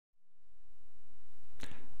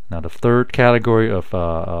Now the third category of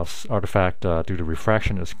artifact due to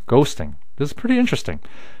refraction is ghosting. This is pretty interesting.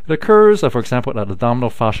 It occurs, for example, at the abdominal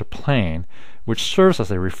fascia plane, which serves as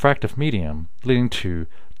a refractive medium, leading to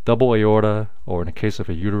double aorta, or in the case of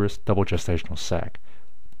a uterus, double gestational sac.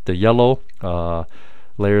 The yellow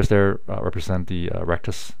layers there represent the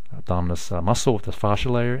rectus abdominis muscle with the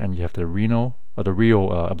fascia layer, and you have the real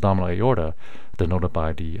abdominal aorta denoted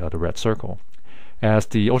by the red circle. As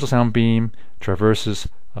the ultrasound beam traverses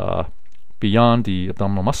beyond the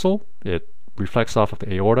abdominal muscle, it reflects off of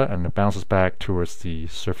the aorta and it bounces back towards the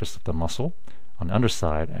surface of the muscle on the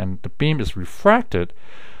underside, and the beam is refracted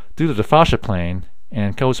due to the fascia plane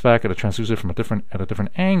and goes back at the transducer from a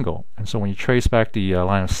different angle. And so when you trace back the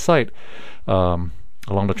line of sight along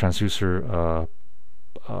the transducer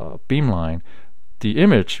beam line, the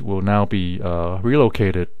image will now be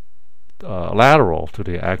relocated lateral to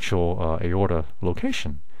the actual aorta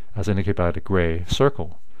location, as indicated by the gray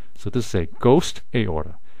circle. So this is a ghost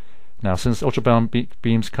aorta. Now, since ultrasound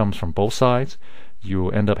beams comes from both sides, you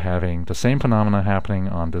end up having the same phenomena happening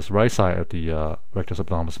on this right side of the rectus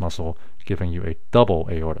abdominis muscle, giving you a double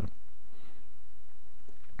aorta.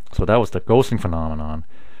 So that was the ghosting phenomenon.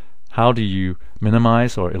 How do you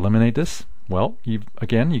minimize or eliminate this? Well, you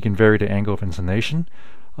can vary the angle of inclination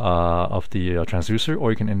of the transducer, or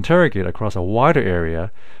you can interrogate across a wider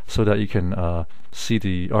area so that you can see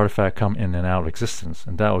the artifact come in and out of existence,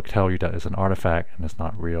 and that will tell you that it's an artifact and it's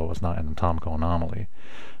not real, it's not an anatomical anomaly.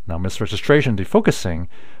 Now, misregistration, defocusing,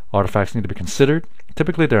 artifacts need to be considered.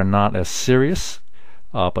 Typically they're not as serious,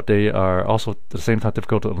 but they are also at the same time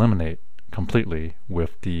difficult to eliminate completely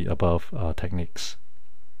with the above techniques.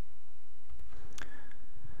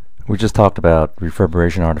 We just talked about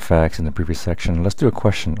reverberation artifacts in the previous section. Let's do a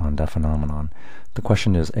question on that phenomenon. The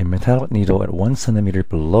question is, a metallic needle at 1 centimeter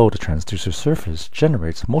below the transducer surface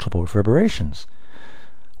generates multiple reverberations.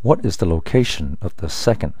 What is the location of the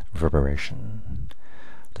second reverberation?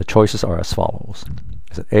 The choices are as follows.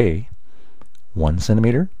 Is it A, 1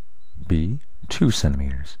 centimeter, B, 2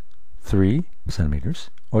 centimeters, 3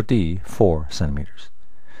 centimeters, or D, 4 centimeters?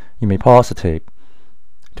 You may pause the tape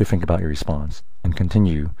to think about your response and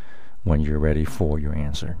continue when you're ready for your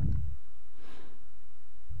answer.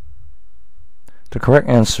 The correct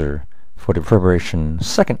answer for the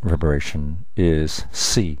second reverberation is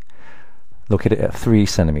C, located at 3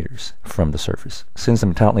 centimeters from the surface. Since the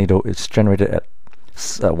metallic needle is generated at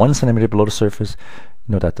 1 centimeter below the surface,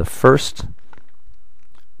 you know that the first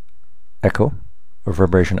echo, or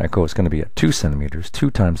reverberation echo, is going to be at 2 centimeters, 2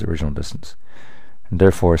 times the original distance. And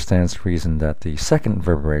therefore, it stands to reason that the second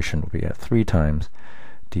reverberation will be at 3 times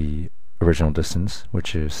the original distance,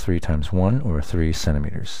 which is 3 times 1, or 3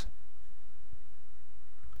 centimeters.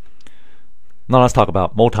 Now let's talk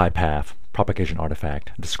about multipath propagation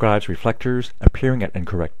artifact. It describes reflectors appearing at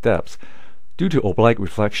incorrect depths due to oblique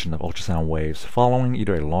reflection of ultrasound waves following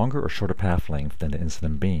either a longer or shorter path length than the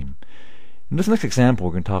incident beam. In this next example,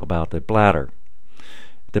 we're going to talk about the bladder.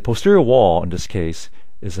 The posterior wall, in this case,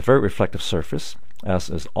 is a very reflective surface, as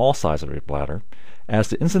is all sides of the bladder. As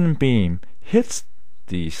the incident beam hits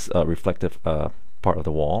the reflective part of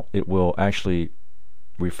the wall, it will actually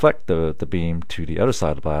reflect the beam to the other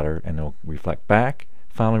side of the bladder, and it will reflect back,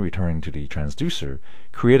 finally returning to the transducer,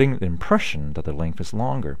 creating the impression that the length is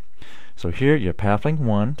longer. So here you have path length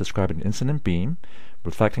 1 describing the incident beam,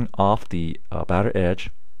 reflecting off the bladder edge.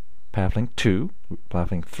 Path length 2,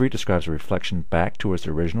 path length 3 describes the reflection back towards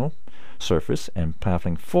the original surface, and path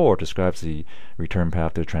length 4 describes the return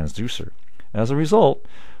path to the transducer. As a result,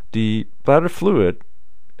 the bladder fluid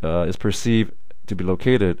is perceived to be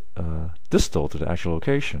located distal to the actual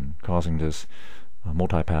location, causing this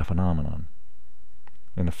multipath phenomenon.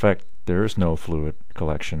 In effect, there is no fluid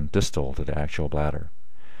collection distal to the actual bladder.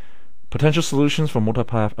 Potential solutions for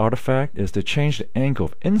multipath artifact is to change the angle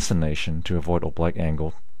of inclination to avoid oblique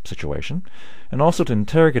angle situation, and also to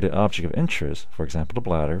interrogate the object of interest, for example the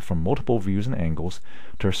bladder, from multiple views and angles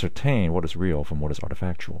to ascertain what is real from what is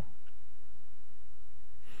artifactual.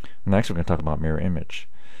 Next, we're going to talk about mirror image.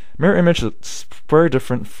 Mirror image is very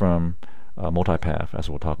different from multipath, as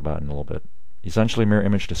we'll talk about in a little bit. Essentially, mirror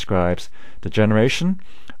image describes the generation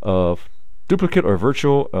of duplicate or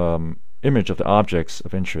virtual image of the objects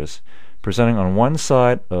of interest, presenting on one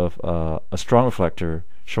side of a strong reflector,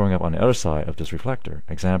 showing up on the other side of this reflector.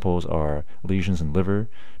 Examples are lesions in liver,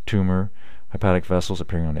 tumor, hepatic vessels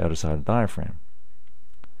appearing on the other side of the diaphragm.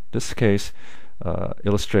 This case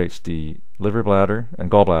illustrates the liver, bladder,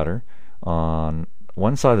 and gallbladder on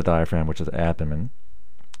one side of the diaphragm, which is the abdomen,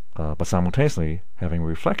 but simultaneously having a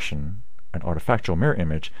reflection, an artifactual mirror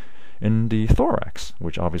image, in the thorax,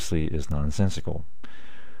 which obviously is nonsensical.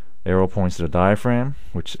 Arrow points to the diaphragm,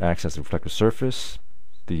 which acts as the reflective surface.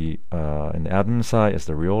 In the abdomen side is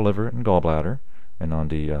the real liver and gallbladder, and on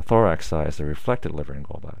the thorax side is the reflected liver and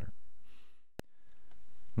gallbladder.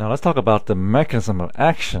 Now let's talk about the mechanism of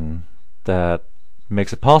action that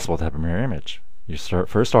makes it possible to have a mirror image. You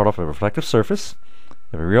first start off with a reflective surface.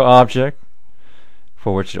 You have a real object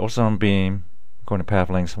for which the ultrasound beam, according to path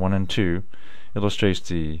lengths 1 and 2, illustrates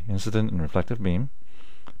the incident and reflective beam.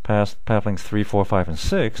 Path lengths 3, 4, 5, and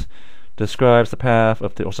 6 describes the path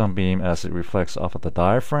of the ultrasound beam as it reflects off of the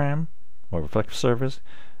diaphragm or reflective surface,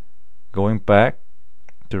 going back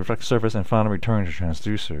to the reflective surface and finally returning to the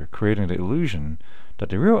transducer, creating the illusion that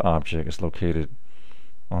the real object is located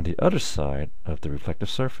on the other side of the reflective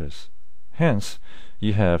surface. Hence,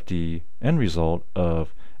 you have the end result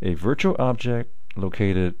of a virtual object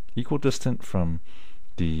located equidistant from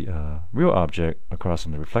the real object across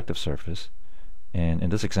from the reflective surface. And in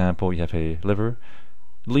this example, you have a liver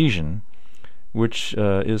lesion which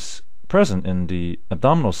is present in the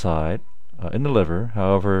abdominal side in the liver.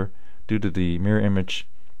 However, due to the mirror image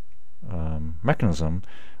mechanism,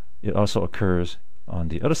 it also occurs on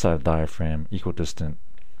the other side of the diaphragm, equidistant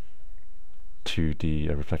to the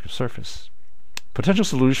reflective surface. Potential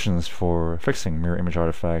solutions for fixing mirror image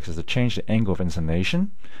artifacts is to change the angle of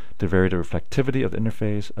inclination, to vary the reflectivity of the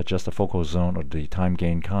interface, adjust the focal zone or the time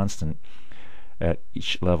gain constant at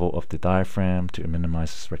each level of the diaphragm to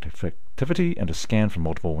minimize its reflectivity, and to scan from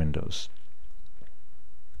multiple windows.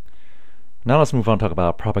 Now let's move on to talk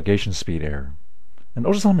about propagation speed error. An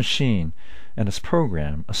ultrasound machine and its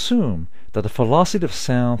program assume that the velocity of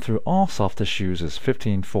sound through all soft tissues is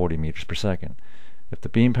 1540 meters per second. If the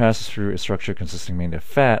beam passes through a structure consisting mainly of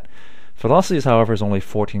fat, velocity, however, is only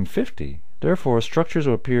 1450. Therefore, structures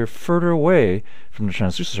will appear further away from the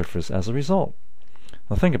transducer surface as a result.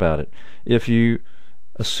 Now think about it. If you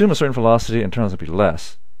assume a certain velocity and it turns out to be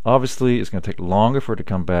less, obviously it's going to take longer for it to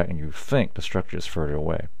come back and you think the structure is further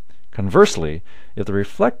away. Conversely, if the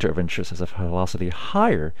reflector of interest has a velocity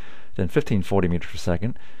higher than 1540 meters per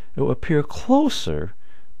second, it will appear closer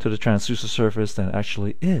to the transducer surface than it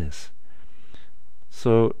actually is.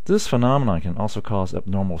 So this phenomenon can also cause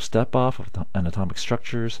abnormal step-off of anatomic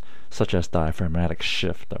structures, such as diaphragmatic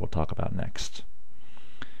shift that we'll talk about next.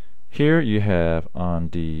 Here you have on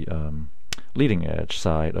the leading edge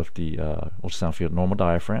side of the ultrasound field normal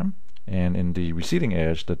diaphragm, and in the receding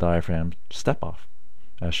edge the diaphragm step-off,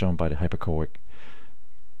 as shown by the hyperchoic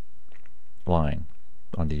line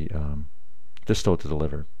on the distal to the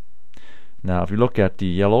liver. Now if you look at the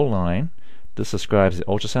yellow line, this describes the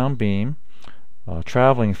ultrasound beam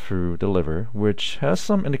traveling through the liver, which has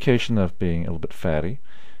some indication of being a little bit fatty,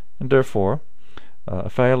 and therefore a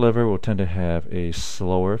fatty liver will tend to have a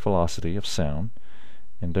slower velocity of sound,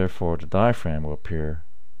 and therefore the diaphragm will appear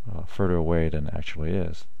further away than it actually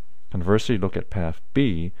is. Conversely, look at path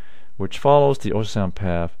B, which follows the ultrasound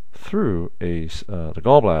path through the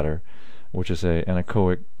gallbladder, which is an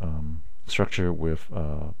anechoic structure with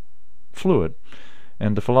fluid,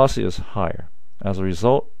 and the velocity is higher. As a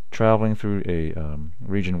result, traveling through a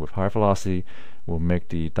region with higher velocity will make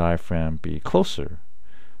the diaphragm be closer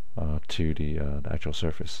to the actual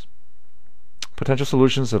surface. Potential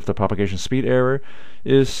solutions of the propagation speed error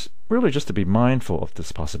is really just to be mindful of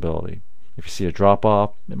this possibility. If you see a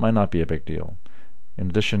drop-off, it might not be a big deal. In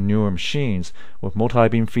addition, newer machines with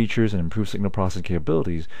multi-beam features and improved signal processing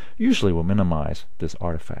capabilities usually will minimize this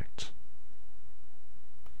artifact.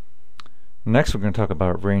 Next, we're going to talk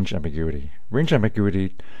about range ambiguity. Range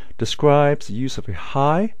ambiguity describes the use of a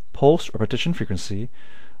high pulse or repetition frequency,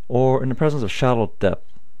 or in the presence of shallow depth,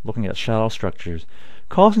 looking at shallow structures,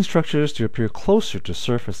 causing structures to appear closer to the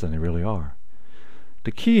surface than they really are.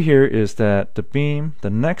 The key here is that the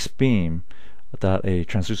next beam that a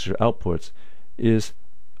transducer outputs is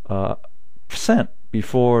sent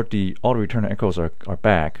before all the return echoes are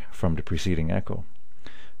back from the preceding echo.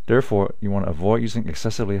 Therefore, you want to avoid using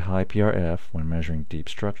excessively high PRF when measuring deep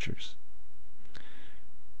structures.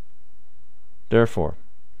 Therefore,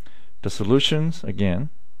 the solutions, again,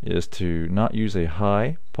 is to not use a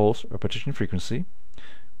high pulse or repetition frequency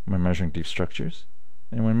when measuring deep structures,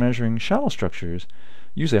 and when measuring shallow structures,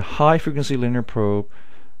 use a high frequency linear probe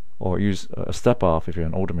or use a step-off if you're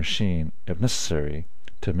an older machine, if necessary,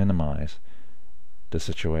 to minimize the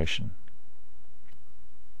situation.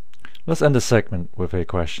 Let's end this segment with a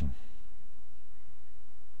question.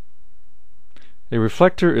 A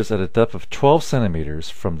reflector is at a depth of 12 centimeters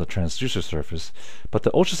from the transducer surface, but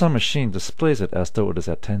the ultrasound machine displays it as though it is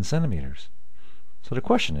at 10 centimeters. So the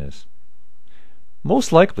question is,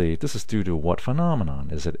 most likely this is due to what phenomenon?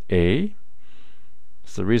 Is it A,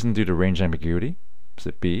 is the reason due to range ambiguity? Is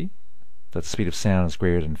it B, that the speed of sound is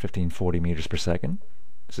greater than 1540 meters per second?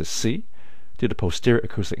 Is it C, due to posterior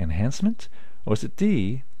acoustic enhancement? Or is it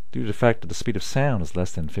D, due to the fact that the speed of sound is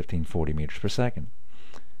less than 1540 meters per second?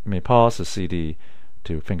 You may pause the CD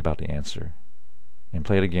to think about the answer, and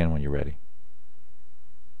play it again when you're ready.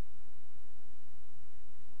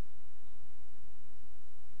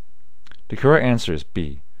 The correct answer is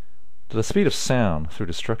B, that the speed of sound through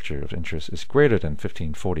the structure of interest is greater than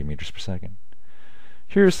 1540 meters per second.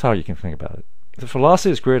 Here's how you can think about it. If the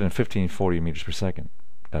velocity is greater than 1540 meters per second,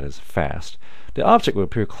 that is fast, the object will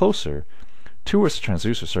appear closer towards the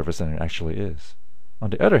transducer surface than it actually is. On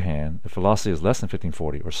the other hand, if velocity is less than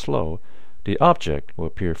 1540 or slow, the object will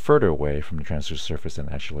appear further away from the transducer surface than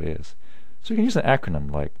it actually is. So you can use an acronym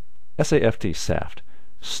like SAFT, SAFT,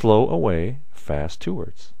 slow away, fast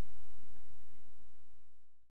towards.